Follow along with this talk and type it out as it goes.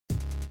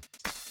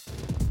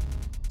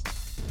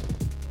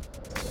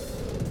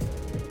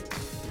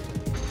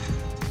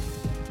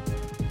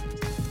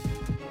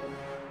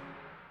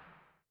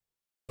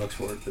bucks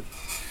for it. But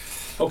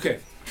okay,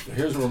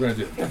 here's what we're gonna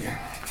do. Okay.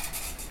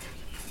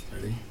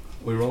 Ready?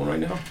 We rolling right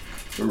now?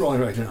 We're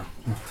rolling right now.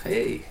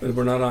 Hey. But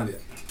we're not on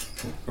yet.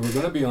 But we're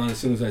gonna be on as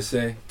soon as I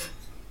say,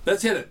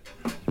 let's hit it.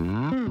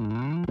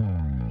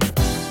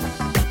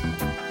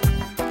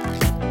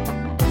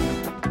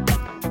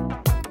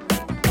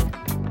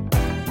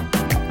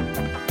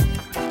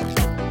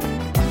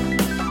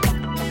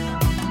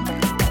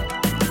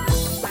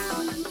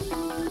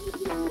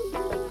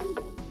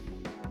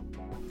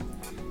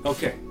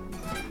 Okay,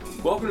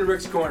 welcome to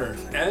Rick's Corner.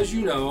 As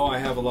you know, I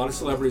have a lot of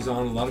celebrities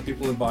on, a lot of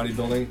people in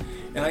bodybuilding,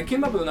 and I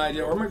came up with an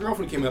idea, or my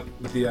girlfriend came up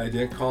with the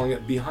idea, calling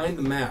it behind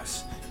the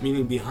mass,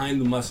 meaning behind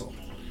the muscle.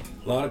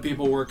 A lot of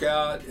people work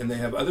out, and they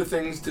have other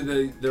things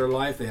to their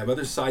life, they have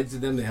other sides to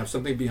them, they have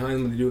something behind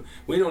them they do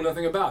we know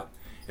nothing about.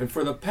 And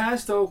for the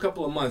past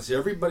couple of months,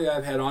 everybody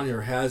I've had on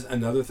here has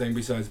another thing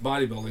besides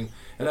bodybuilding,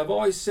 and I've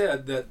always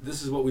said that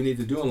this is what we need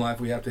to do in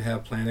life. We have to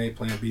have plan A,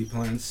 plan B,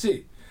 plan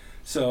C.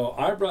 So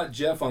I brought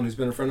Jeff on, who's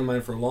been a friend of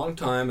mine for a long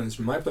time, and it's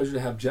my pleasure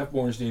to have Jeff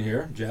BORNSTEIN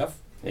here. Jeff.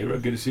 Hey,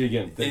 Rick, good to see you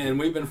again. Thank you.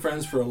 We've been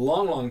friends for a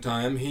long, long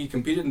time. He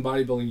competed in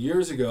bodybuilding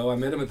years ago. I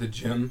met him at the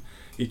gym.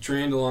 He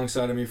trained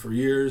alongside of me for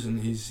years,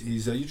 and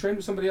you trained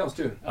with somebody else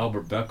too.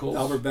 Albert Beckles.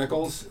 Albert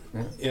Beckles.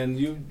 Yeah. And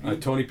you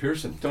Tony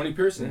Pearson. Tony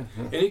Pearson.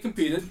 Yeah, yeah. And he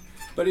competed,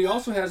 but he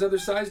also has other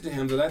sides to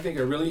him that I think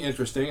are really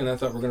interesting, and I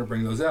thought we're going to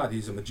bring those out.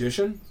 He's a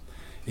magician.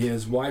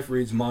 His wife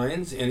reads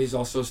minds, and he's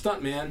also a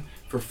stuntman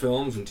for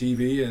films and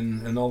TV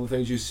and all the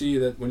things you see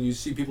that when you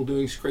see people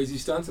doing crazy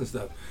stunts and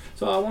stuff.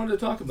 So I wanted to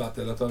talk about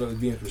that. I thought it would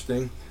be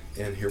interesting,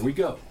 and here we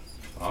go.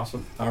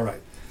 Awesome. All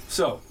right.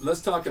 So let's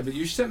talk about.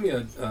 You sent me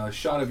a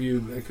shot of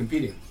you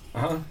competing.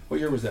 What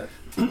year was that?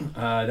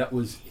 That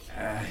was,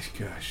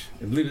 gosh,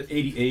 I believe it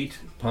 88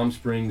 Palm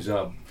Springs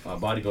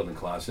Bodybuilding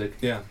Classic.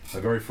 Yeah. My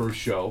very first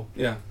show.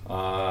 Yeah.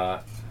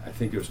 I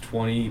think there was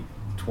 20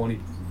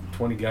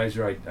 guys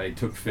there. I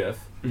took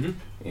fifth.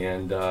 Mm-hmm.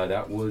 And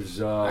that was...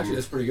 Actually,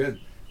 that's pretty good.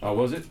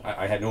 Was it?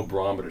 I had no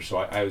barometer, so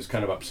I was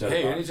kind of upset.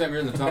 Hey, anytime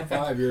you're in the top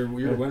five, you're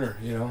a winner,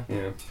 you know?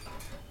 Yeah.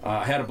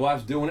 I had a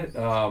blast doing it.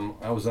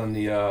 I was on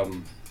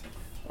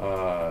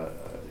the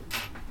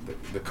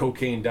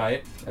cocaine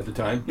diet at the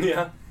time.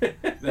 Yeah.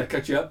 That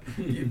cut you up?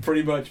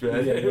 Pretty much,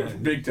 man. Yeah.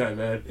 Big time,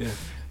 man. Yeah.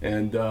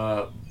 And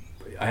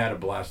I had a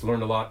blast.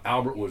 Learned a lot.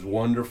 Albert was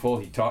wonderful.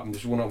 He taught me.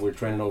 This one we were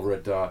training over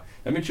at.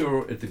 I met you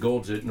over at the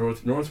Golds at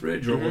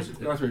Northridge, or was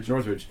it Northridge?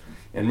 Northridge.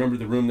 And remember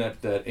the room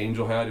that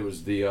Angel had? It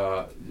was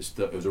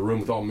it was a room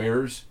with all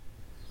mirrors.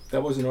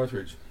 That wasn't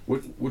Northridge.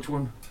 Which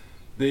one?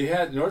 They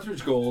had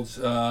Northridge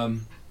Golds. I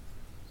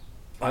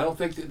don't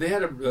think they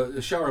had a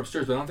shower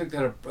upstairs, but I don't think they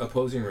had a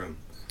posing room.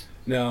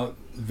 Now,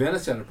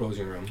 Venice had a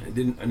posing room. It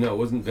didn't. No, it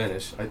wasn't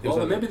Venice.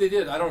 Maybe they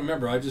did. I don't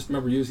remember. I just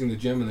remember using the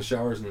gym and the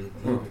showers and.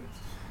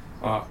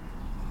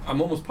 I'm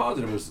almost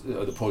positive it was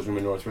the posing room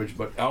in Northridge,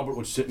 but Albert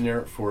was sitting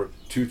there for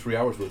 2-3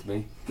 hours with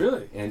me.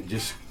 Really? And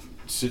just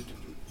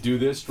do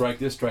this, strike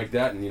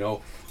that,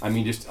 and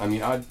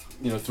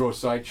I'd throw a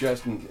side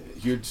chest, and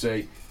he'd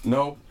say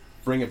no,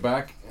 bring it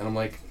back, and I'm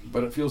like,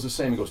 but it feels the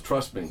same. He goes,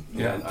 trust me.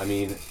 Yeah.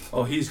 And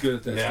oh, he's good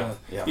at that stuff.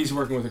 Yeah. He's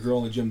working with a girl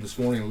in the gym this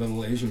morning, a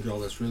little Asian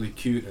girl that's really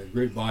cute and a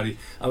great body.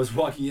 I was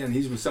walking in,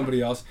 he's with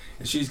somebody else,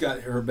 and she's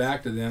got her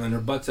back to them, and her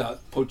butt's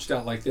out, poached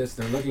out like this.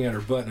 They're looking at her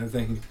butt, and they're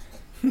thinking,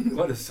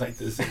 what a sight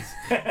this is.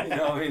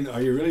 Are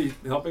you really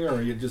helping her, or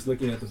are you just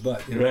looking at the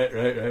butt? You know?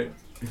 Right.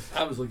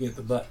 I was looking at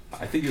the butt.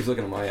 I think he was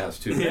looking at my ass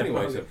too. Yeah,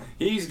 anyway, so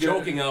he's good.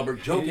 Joking,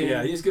 Albert, joking.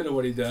 Yeah, he's good at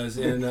what he does.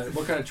 And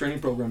what kind of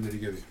training program did he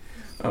give you?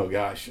 Oh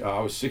gosh,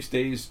 I was 6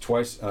 days,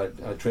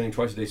 training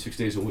twice a day, 6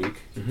 days a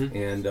week,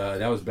 and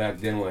that was back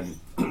then when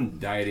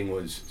dieting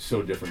was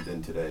so different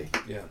than today.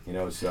 Yeah. I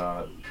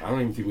don't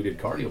even think we did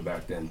cardio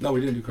back then. No,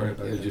 we didn't do cardio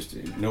back then. It was just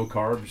no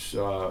carbs,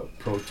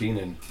 protein,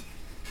 and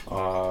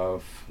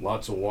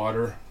lots of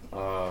water.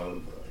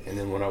 And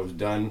then when I was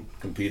done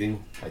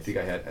competing, I think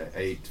I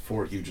ate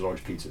 4 huge,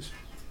 large pizzas.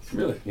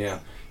 Really? Yeah.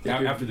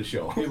 After the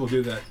show. People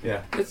do that.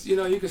 Yeah. It's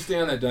you can stay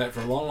on that diet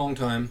for a long, long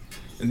time,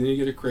 and then you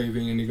get a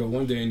craving, and you go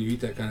one day and you eat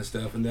that kind of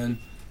stuff, and then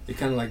it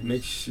kind of like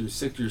makes you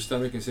sick to your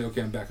stomach and say,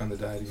 okay, I'm back on the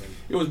diet again.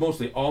 It was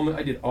mostly almond.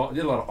 I did a lot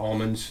of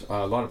almonds,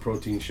 a lot of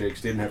protein shakes.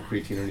 They didn't have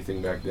creatine or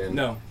anything back then.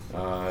 No.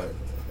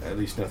 At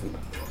least nothing.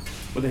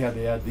 But they had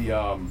the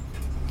I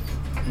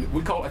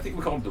think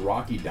we called it the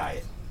Rocky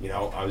diet.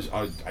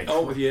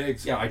 With the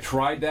eggs. Yeah, I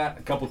tried that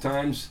a couple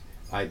times.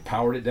 I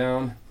powered it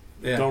down.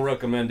 Yeah. Don't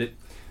recommend it.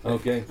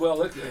 Okay. Well,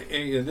 look,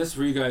 this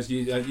for you guys.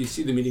 You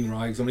see them eating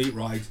raw eggs. I'm gonna eat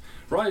raw eggs.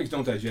 Raw eggs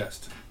don't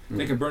digest.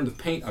 They can burn the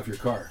paint off your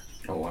car.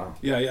 Oh wow.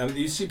 Yeah.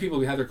 You see people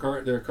who have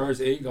their car's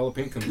egg, all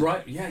the paint comes.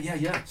 Right.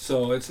 Yeah.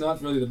 So it's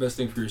not really the best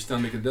thing for your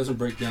stomach. It doesn't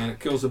break down.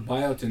 It kills the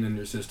biotin in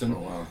your system.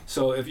 Oh wow.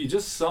 So if you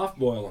just soft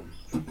boil them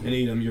and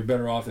eat them, you're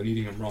better off than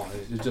eating them raw.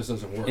 It just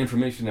doesn't work.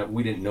 Information that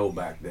we didn't know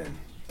back then.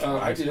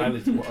 I did.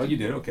 Oh, you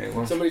did? Okay.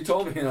 Well. Somebody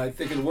told me, and I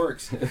think it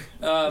works.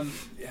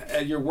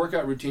 Your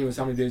workout routine was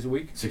how many days a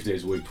week? 6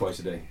 days a week, twice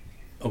a day.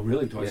 Oh,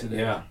 really? Twice a day?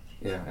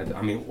 Yeah.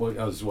 I mean,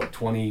 I was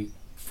 20,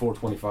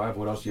 425.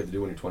 What else do you have to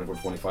do when you're 24,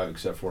 25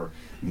 except for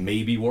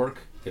maybe work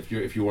if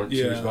you weren't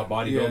serious about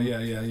bodybuilding?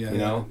 Yeah. You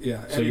know.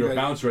 Yeah. So you're a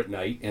bouncer at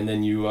night, and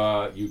then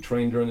you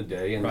train during the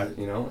day, and right.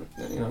 you know.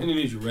 And you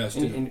need your rest.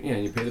 And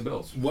you pay the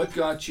bills. What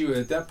got you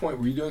at that point?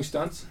 Were you doing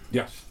stunts?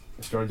 Yes,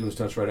 I started doing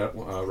stunts right out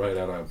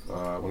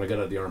of when I got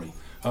out of the Army.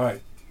 All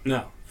right.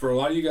 Now, for a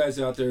lot of you guys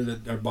out there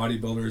that are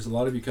bodybuilders, a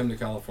lot of you come to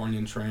California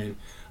and train.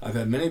 I've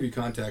had many of you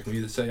contact me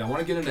that say, I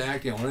want to get into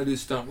acting, I want to do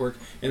stunt work.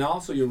 And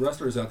also your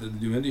wrestlers out there that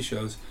do indie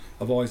shows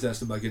have always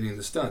asked about getting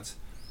into stunts.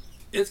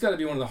 It's got to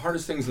be one of the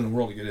hardest things in the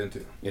world to get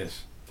into.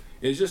 Yes.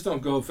 Is just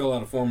don't go fill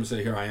out a form and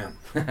say, here I am.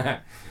 I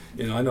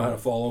know how to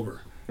fall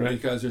over. Right.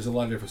 Because there's a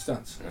lot of different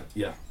stunts.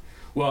 Yeah.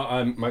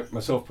 Well,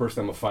 myself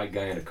personally, I'm a fight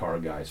guy and a car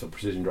guy, so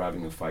precision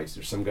driving and fights.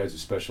 There's some guys that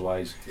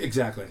specialize,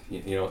 exactly,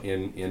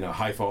 in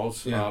high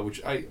falls,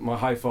 which my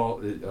high fall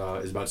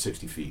is about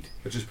 60 feet,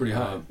 which is pretty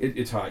high.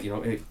 It's high,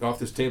 off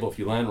this table. If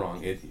you land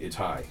wrong, it's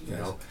high,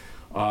 yes.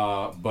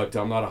 But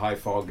I'm not a high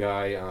fall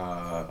guy.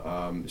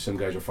 Some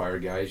guys are fire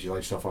guys. You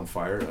light stuff on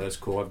fire. That's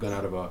cool. I've gone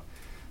out of a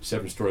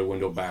 7-story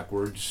window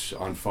backwards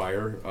on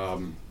fire.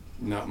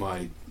 Not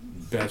my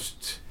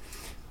best,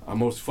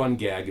 most fun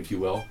gag, if you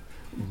will.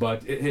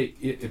 But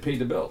it paid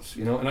the bills,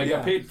 and I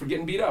got paid for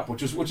getting beat up,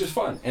 which is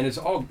fun. And it's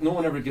all, no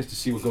one ever gets to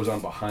see what goes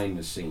on behind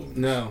the scenes.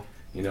 No.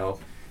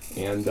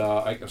 And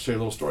I'll share a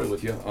little story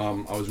with you.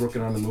 I was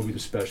working on the movie The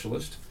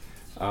Specialist,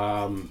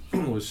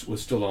 was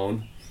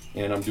Stallone,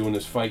 and I'm doing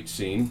this fight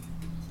scene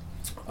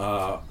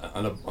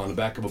on the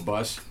back of a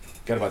bus.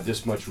 Got about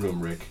this much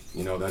room, Rick.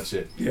 That's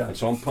it. Yeah. And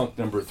so I'm punk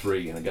number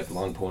 3, and I got the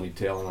long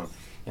ponytail,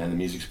 and the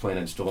music's playing,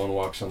 and Stallone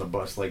walks on the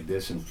bus like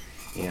this, and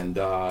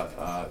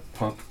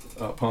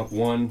punk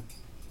 1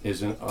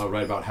 is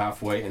right about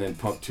halfway, and then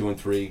punk 2 and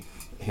 3,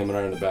 him and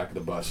I are in the back of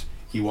the bus.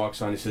 He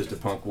walks on, he says to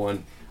punk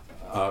 1,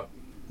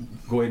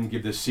 go ahead and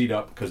give this seat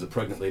up because the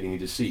pregnant lady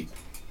needs a seat.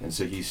 And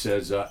so he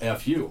says,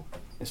 F you.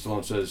 And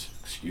Stallone says,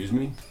 excuse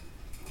me?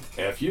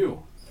 F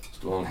you.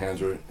 Stallone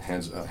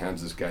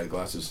hands this guy the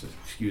glasses, says,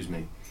 excuse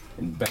me.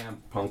 And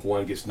bam, punk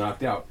 1 gets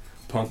knocked out.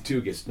 Punk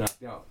 2 gets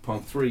knocked out.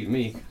 Punk 3,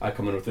 me, I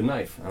come in with a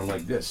knife. And I'm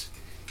like this.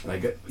 And I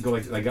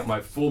got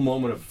my full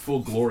moment of full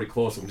glory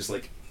close. I'm just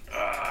like,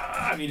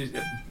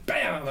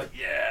 bam! I'm like,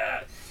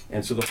 yeah.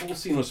 And so the whole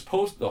scene was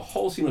supposed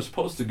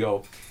to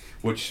go,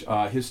 which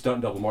his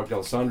stunt double Mark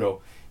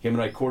D'Alessandro, him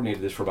and I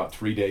coordinated this for about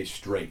 3 days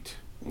straight.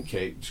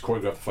 Okay, just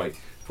choreographed the fight.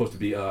 Supposed to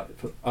be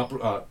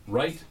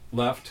right,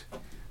 left,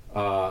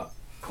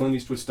 Clint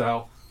Eastwood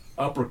style,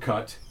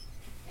 uppercut,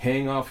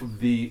 hang off of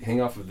the thing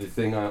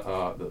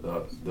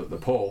the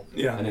pole,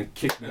 and then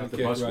kick me out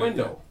the bus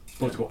window.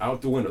 Supposed to go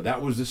out the window.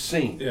 That was the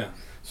scene. Yeah.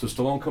 So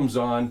Stallone comes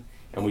on,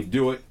 and we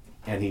do it,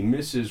 and he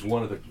misses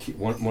one of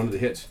the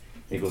hits.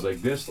 And he goes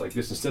like this.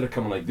 Instead of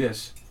coming like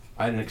this,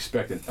 I didn't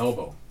expect an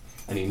elbow,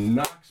 and he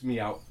knocks me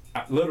out.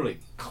 Literally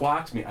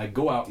clocks me. I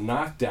go out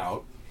knocked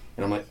out,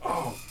 and I'm like,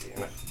 oh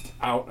damn it,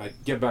 out. And I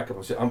get back up.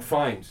 I say, I'm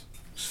fine,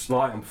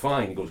 Sly. I'm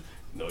fine. He goes,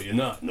 no, you're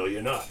not. No,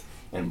 you're not.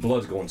 And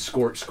blood's going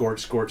squirt, squirt,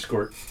 squirt,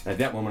 squirt. And at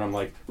that moment, I'm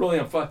like, really,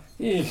 I'm fine.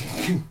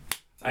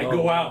 I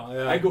go out.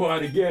 Yeah. I go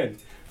out again.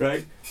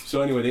 Right.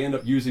 So anyway, they end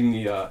up using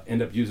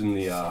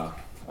the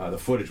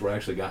footage where I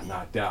actually got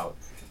knocked out.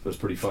 It was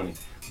pretty funny.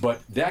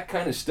 But that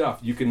kind of stuff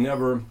you can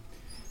never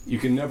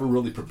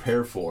really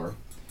prepare for.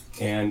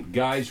 And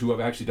guys who have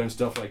actually done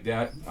stuff like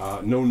that,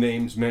 no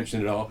names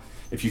mentioned at all.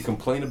 If you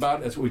complain about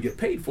it, that's what we get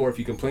paid for. If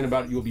you complain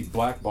about it, you'll be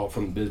blackballed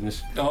from the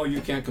business. Oh,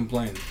 you can't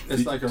complain.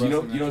 It's like a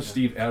wrestling match. You know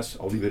Steve S?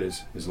 I'll leave it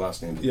as his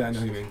last name. Yeah, I know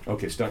who you mean.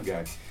 Okay, stunt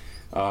guy.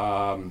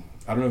 I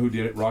don't know who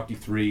did it. Rocky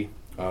 3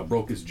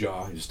 broke his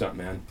jaw. He's a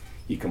stuntman.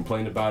 He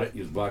complained about it. He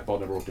was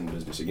blackballed. Never worked in the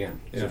business again.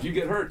 Yeah. So if you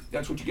get hurt,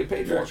 that's what you get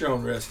paid for. You're at your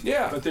own risk.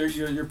 Yeah. But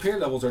your pay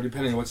levels are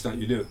depending on what stunt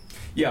you do.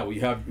 Yeah,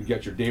 you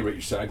got your day rate,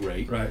 your SAG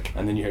rate, right,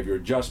 and then you have your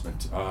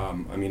adjustment.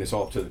 It's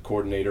all up to the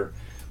coordinator.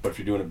 But if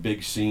you're doing a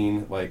big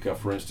scene, like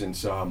for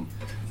instance,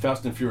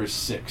 Fast and Furious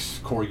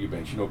 6, Corey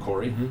Eubanks. You know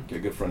Corey? Mm-hmm. A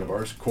good friend of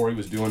ours. Corey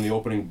was doing the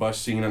opening bus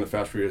scene on the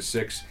Fast and Furious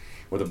 6,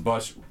 where the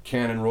bus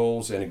cannon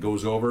rolls and it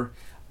goes over.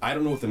 I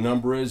don't know what the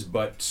number is,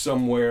 but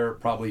somewhere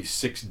probably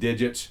 6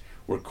 digits,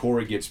 where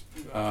Corey gets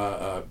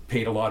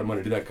paid a lot of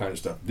money to do that kind of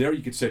stuff. There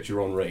you could set your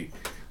own rate.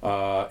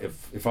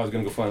 If I was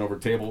going to go flying over a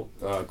table,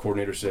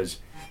 coordinator says,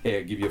 hey,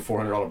 I'll give you a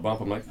 $400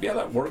 bump. I'm like, yeah,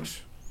 that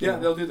works. Yeah,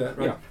 they'll do that,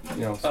 right?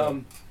 Yeah.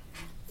 So.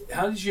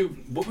 How did you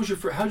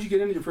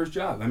get into your first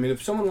job? I mean,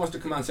 if someone wants to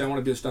come out and say, I want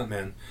to be a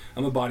stuntman,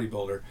 I'm a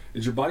bodybuilder,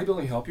 did your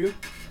bodybuilding help you?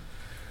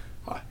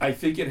 I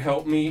think it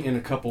helped me in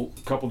a couple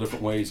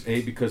different ways.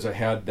 A, because I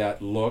had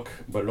that look,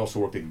 but it also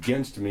worked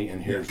against me,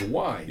 and here's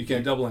why. You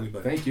can't double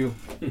anybody. Thank you.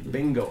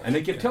 Bingo. And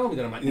they kept telling me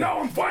that. I'm like, no,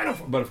 I'm fine.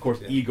 But of course,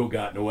 ego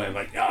got in the way. I'm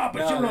like, but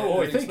you know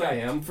who I think I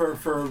am.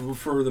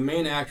 For the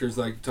main actors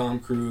like Tom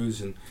Cruise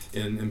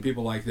and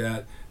people like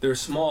that, they're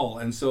small,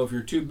 and so if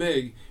you're too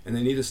big and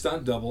they need a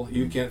stunt double,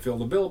 you can't fill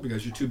the bill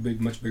because you're too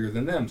big, much bigger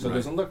than them, so it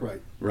doesn't look right.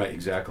 Right,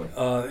 exactly.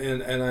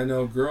 And I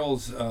know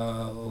girls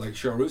like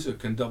Cheryl Russo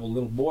can double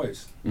little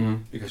boys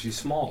because she's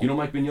small. You know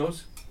Mike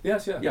Vigneault's?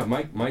 Yes, yeah. Yeah,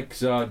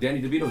 Mike's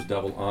Danny DeVito's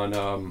double on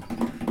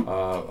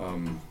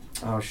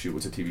Oh shoot,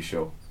 what's a TV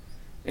show?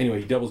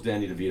 Anyway, he doubles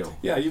Danny DeVito.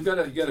 Yeah, you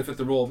gotta fit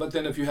the role. But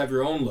then if you have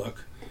your own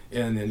look,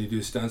 and then you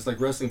do stunts like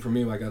wrestling for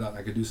me, I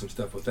could do some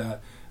stuff with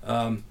that.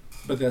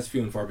 But that's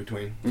few and far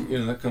between. You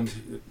know, that comes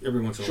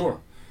every once in a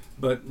while.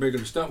 But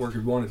regular stunt work,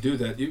 if you want to do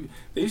that,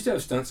 they used to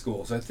have stunt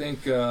schools. I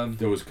think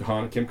there was Kim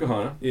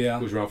Kahana, yeah,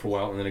 who was around for a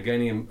while, and then a guy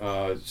named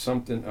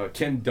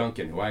Ken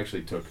Duncan, who I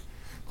actually took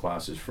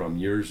classes from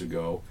years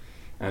ago,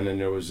 and then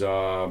there was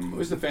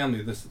who's the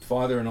family? The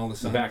father and all the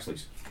sons. The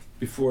Baxleys.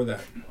 Before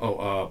that.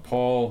 Oh,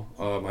 Paul.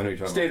 I know you're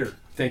talking Stater. about.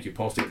 Thank you,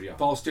 Paul Stater. Yeah.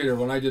 Paul Stater.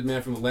 When I did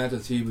Man from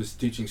Atlantis, he was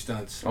teaching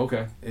stunts.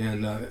 Okay.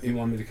 And he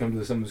wanted me to come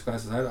to some of his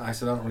classes. I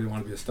said I don't really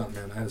want to be a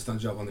stuntman. I had a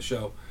stunt job on the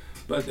show,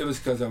 but it was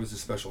because I was a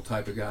special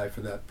type of guy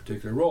for that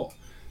particular role.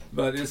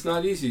 But it's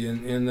not easy,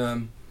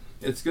 and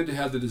it's good to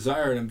have the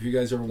desire. And if you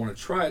guys ever want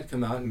to try it,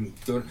 come out and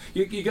go.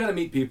 You got to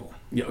meet people.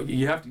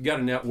 You got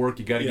to network.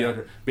 You got to get out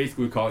there.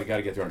 Basically, we call it you got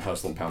to get there and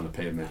hustle and pound the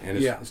pavement. And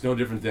it's no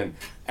different than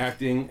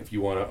acting. If you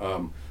want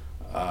to.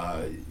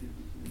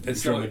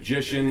 It's a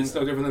magician. It's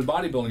no different than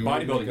bodybuilding.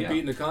 Bodybuilding,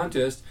 compete in a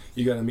contest.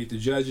 You got to meet the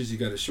judges. You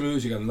got to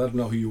schmooze. You got to let them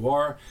know who you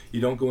are.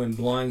 You don't go in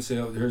blind and say,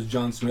 "Oh, here's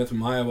John Smith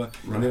from Iowa,"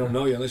 and they don't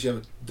know you unless you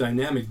have a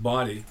dynamic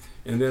body,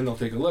 and then they'll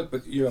take a look.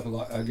 But you're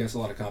up against a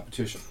lot of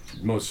competition.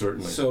 Most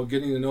certainly. So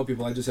getting to know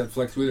people. I just had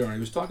Flex Wheeler on. He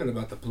was talking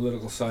about the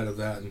political side of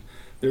that, and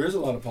there is a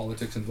lot of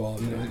politics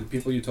involved. You know, the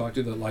people you talk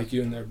to that like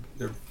you and they're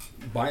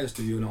biased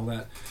to you and all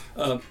that.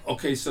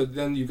 Okay, so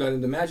then you got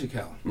into magic,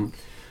 how?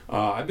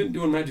 I've been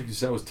doing magic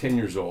since I was 10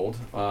 years old.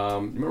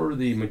 Remember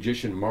the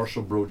magician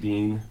Marshall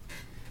Brodeen?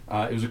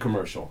 It was a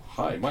commercial.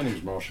 Hi, my name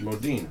is Marshall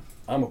Brodeen.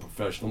 I'm a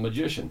professional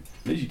magician.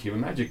 These you give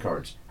magic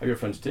cards. Have your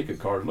friends take a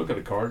card, look at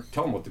a card,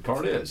 tell them what the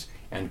card is,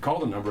 and call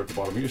the number at the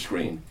bottom of your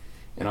screen.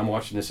 And I'm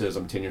watching this as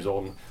I'm 10 years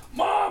old, and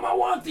Mom, I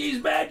want these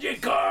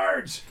magic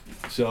cards!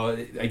 So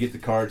I get the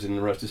cards, and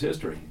the rest is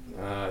history.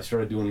 I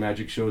started doing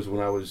magic shows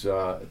when I was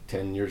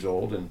 10 years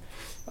old, and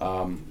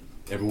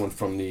everyone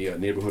from the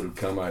neighborhood would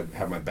come. I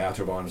have my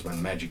bathrobe on as my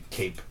magic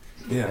cape,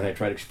 and I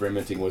tried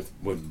experimenting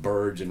with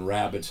birds and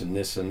rabbits and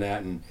this and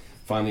that, and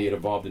finally it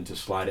evolved into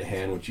sleight of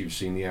hand, which you've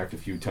seen the act a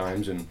few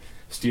times, and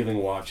stealing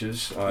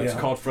watches. It's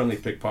called friendly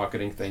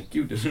pickpocketing. Thank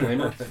you.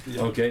 Disclaimer.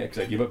 Okay, because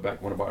I give it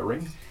back when I buy a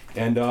ring.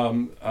 And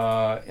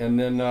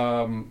then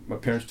my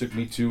parents took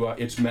me to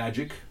It's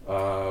Magic,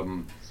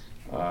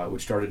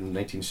 which started in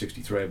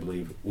 1963, I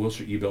believe,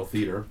 Wilshire Ebell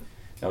Theater.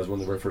 That was one of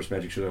the very first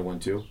magic shows I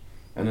went to.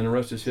 And then the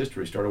rest is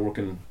history. Started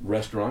working in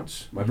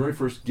restaurants. My very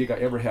first gig I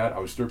ever had, I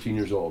was 13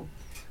 years old.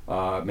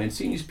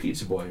 Mancini's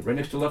Pizza Boy, right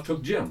next to Left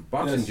Hook Gym,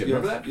 boxing gym.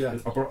 Remember that? Yeah.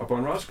 Up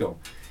on Roscoe.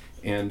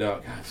 And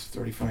God, it's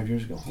 35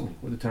 years ago. Holy,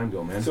 where'd the time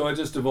go, man? So it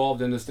just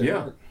evolved into state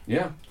work.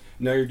 Yeah.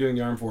 Now you're doing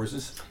the Armed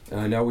Forces.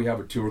 Now we have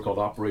a tour called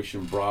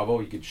Operation Bravo.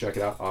 You can check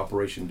it out,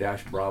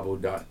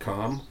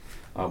 operation-bravo.com.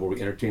 Where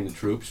we entertain the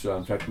troops.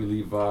 In fact, we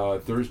leave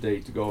Thursday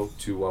to go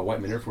to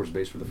Whiteman Air Force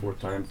Base for the 4th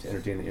time to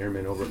entertain the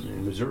airmen over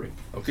in Missouri.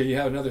 Okay, you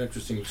have another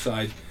interesting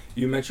side.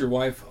 You met your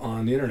wife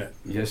on the internet.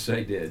 Yes,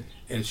 I did.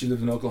 And she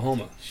lived in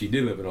Oklahoma. She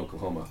did live in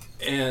Oklahoma.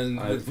 And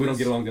if we don't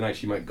get along tonight,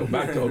 she might go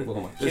back to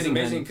Oklahoma. This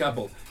amazing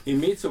couple. He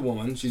meets a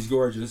woman. She's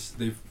gorgeous.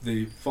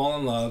 They fall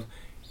in love.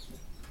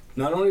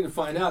 Not only to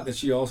find out that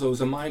she also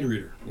is a mind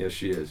reader. Yes,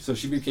 she is. So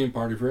she became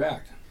part of her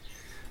act.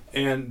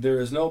 And there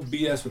is no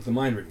BS with the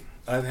mind reading.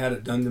 I've had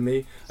it done to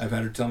me. I've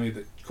had her tell me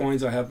the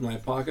coins I have in my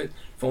pocket,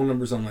 phone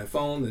numbers on my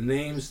phone, the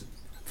names.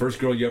 First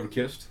girl you ever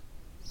kissed?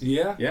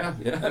 Yeah. Yeah.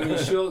 I mean,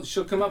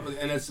 she'll come up with,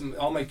 and it's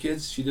all my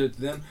kids. She did it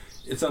to them.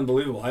 It's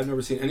unbelievable. I've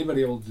never seen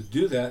anybody able to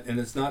do that, and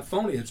it's not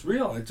phony. It's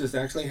real. It just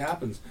actually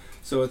happens.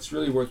 So it's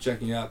really worth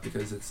checking out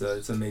because it's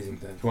an amazing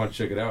thing. If you want to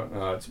check it out,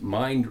 it's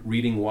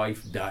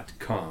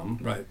mindreadingwife.com.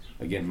 Right.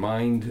 Again,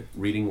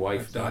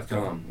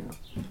 mindreadingwife.com. Yeah.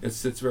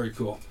 It's very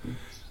cool.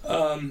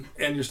 And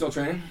you're still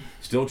training?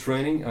 Still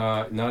training,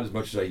 not as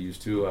much as I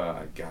used to.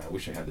 God, I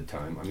wish I had the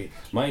time. I mean,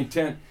 my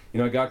intent,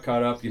 I got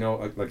caught up.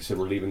 Like I said,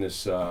 we're leaving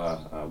this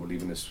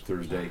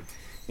Thursday,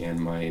 and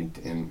my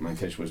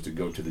intention was to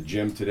go to the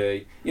gym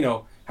today.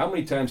 How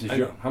many times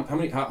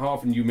how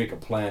often do you make a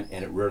plan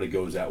and it rarely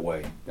goes that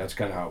way? That's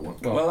kind of how it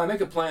went. Well, I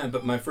make a plan,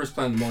 but my first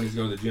plan in the morning is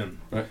to go to the gym.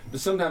 Right. But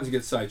sometimes you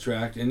get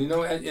sidetracked, and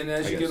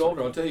as you get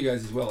older, I'll tell you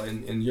guys as well,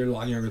 and you're a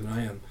lot younger than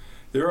I am.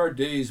 There are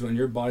days when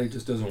your body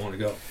just doesn't want to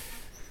go.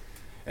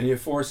 And you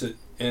force it,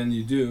 and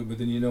you do, but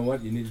then you know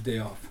what? You need a day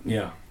off.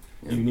 Yeah.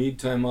 You need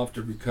time off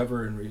to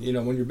recover, and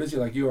when you're busy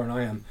like you are and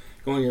I am,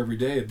 going every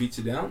day, it beats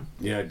you down.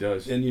 Yeah, it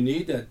does. And you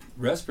need that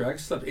rest break. I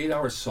slept 8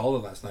 hours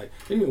solid last night.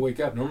 Didn't even wake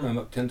up. Normally I'm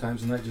up 10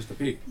 times a night just to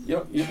pee.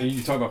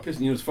 You talk about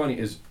pissing. What's funny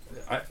is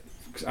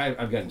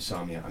I've got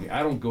insomnia. I mean,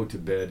 I don't go to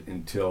bed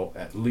until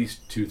at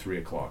least 2-3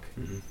 o'clock.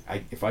 Mm-hmm.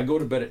 If I go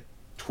to bed at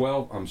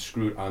 12, I'm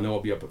screwed. I know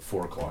I'll be up at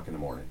 4 o'clock in the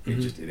morning.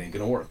 Mm-hmm. It ain't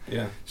gonna work.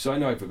 Yeah. So I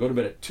know if I go to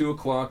bed at 2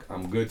 o'clock,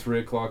 I'm good. 3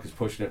 o'clock is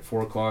pushing at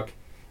 4 o'clock.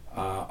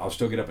 I'll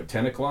still get up at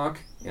 10 o'clock,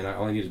 and I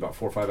only need about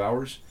 4 or 5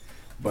 hours,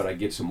 but I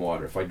get some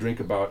water. If I drink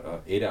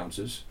about 8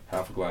 ounces,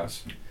 half a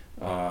glass,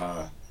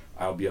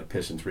 I'll be up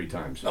pissing 3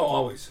 times. Oh,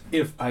 always.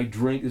 If I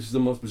drink, this is the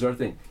most bizarre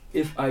thing.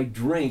 If I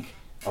drink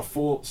a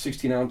full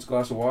 16-ounce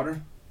glass of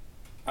water,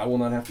 I will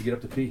not have to get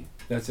up to pee.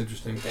 That's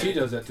interesting. Tea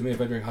does that to me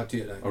if I drink hot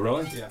tea at night. Oh,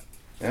 really? Yeah.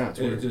 Yeah, it's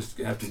weird. Just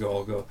have to go,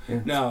 I'll go.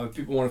 Yeah. Now, if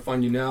people want to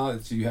find you now,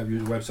 you have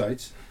your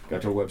websites.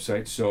 Got our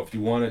website. So if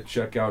you want to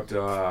check out,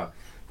 the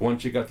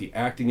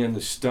acting and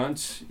the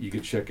stunts, you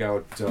can check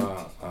out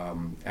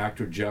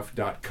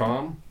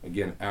actorjeff.com.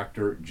 Again,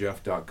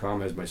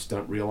 actorjeff.com has my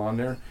stunt reel on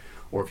there.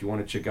 Or if you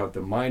want to check out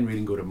the mind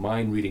reading, go to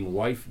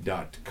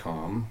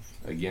mindreadingwife.com.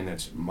 Again,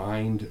 that's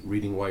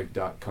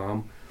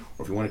mindreadingwife.com.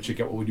 Or if you want to check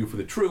out what we do for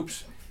the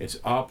troops, it's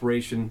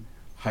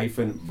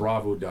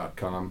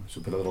operation-bravo.com.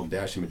 So put a little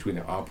dash in between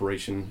the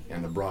operation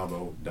and the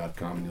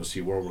bravo.com, and you'll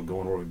see where we're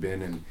going, where we've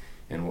been,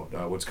 and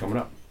what's coming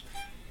up.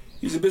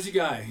 He's a busy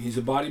guy. He's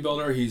a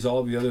bodybuilder. He's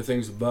all the other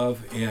things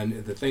above.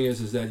 And the thing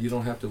is that you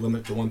don't have to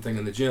limit to one thing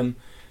in the gym.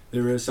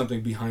 There is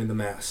something behind the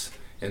mask.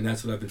 And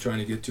that's what I've been trying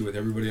to get to with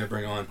everybody I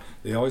bring on.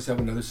 They always have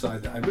another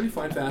side that I really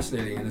find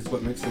fascinating, and it's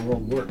what makes the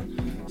world work.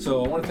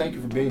 So I want to thank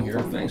you for being here.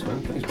 Oh, thanks,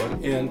 man. Thanks,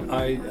 buddy. And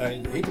I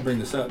hate to bring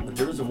this up, but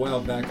there was a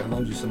while back I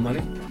loaned you some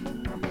money.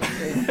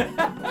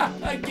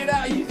 Get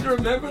out. You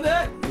remember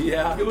that?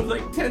 Yeah. It was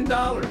like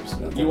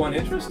 $10. You want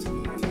interest?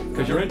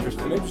 Because you're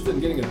interested. I'm interested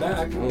in getting it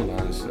back. Hold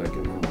on a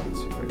second. Let's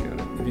see if I got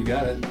it. If you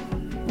got it.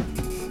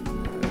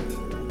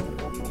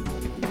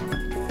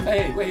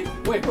 Hey, wait.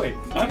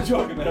 I'm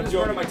joking, man. I'm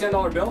joking. My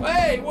 $10 bill?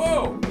 Hey,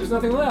 whoa! There's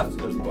nothing left.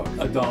 There's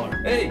 $1.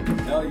 $1. Hey!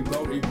 Hell, you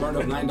burned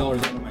up $9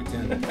 out of my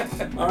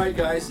 10. All right,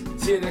 guys.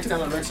 See you next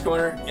time on Rick's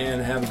Corner,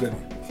 and have a good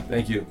one.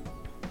 Thank you.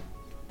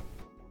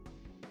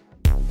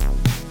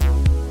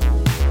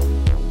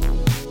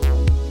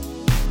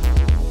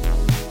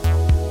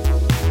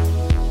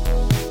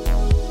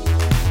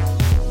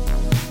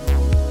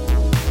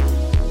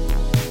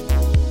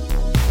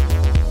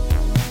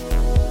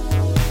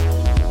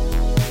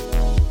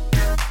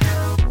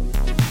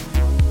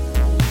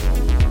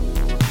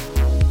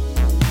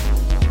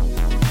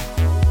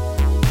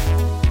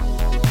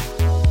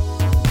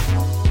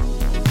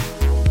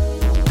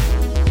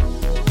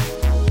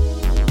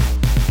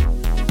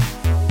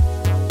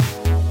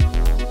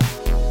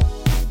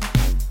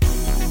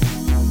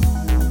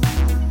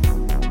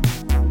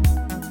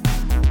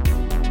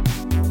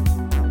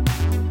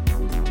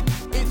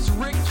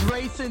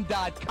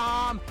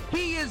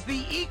 He is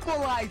the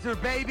equalizer,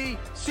 baby.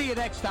 See you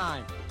next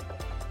time.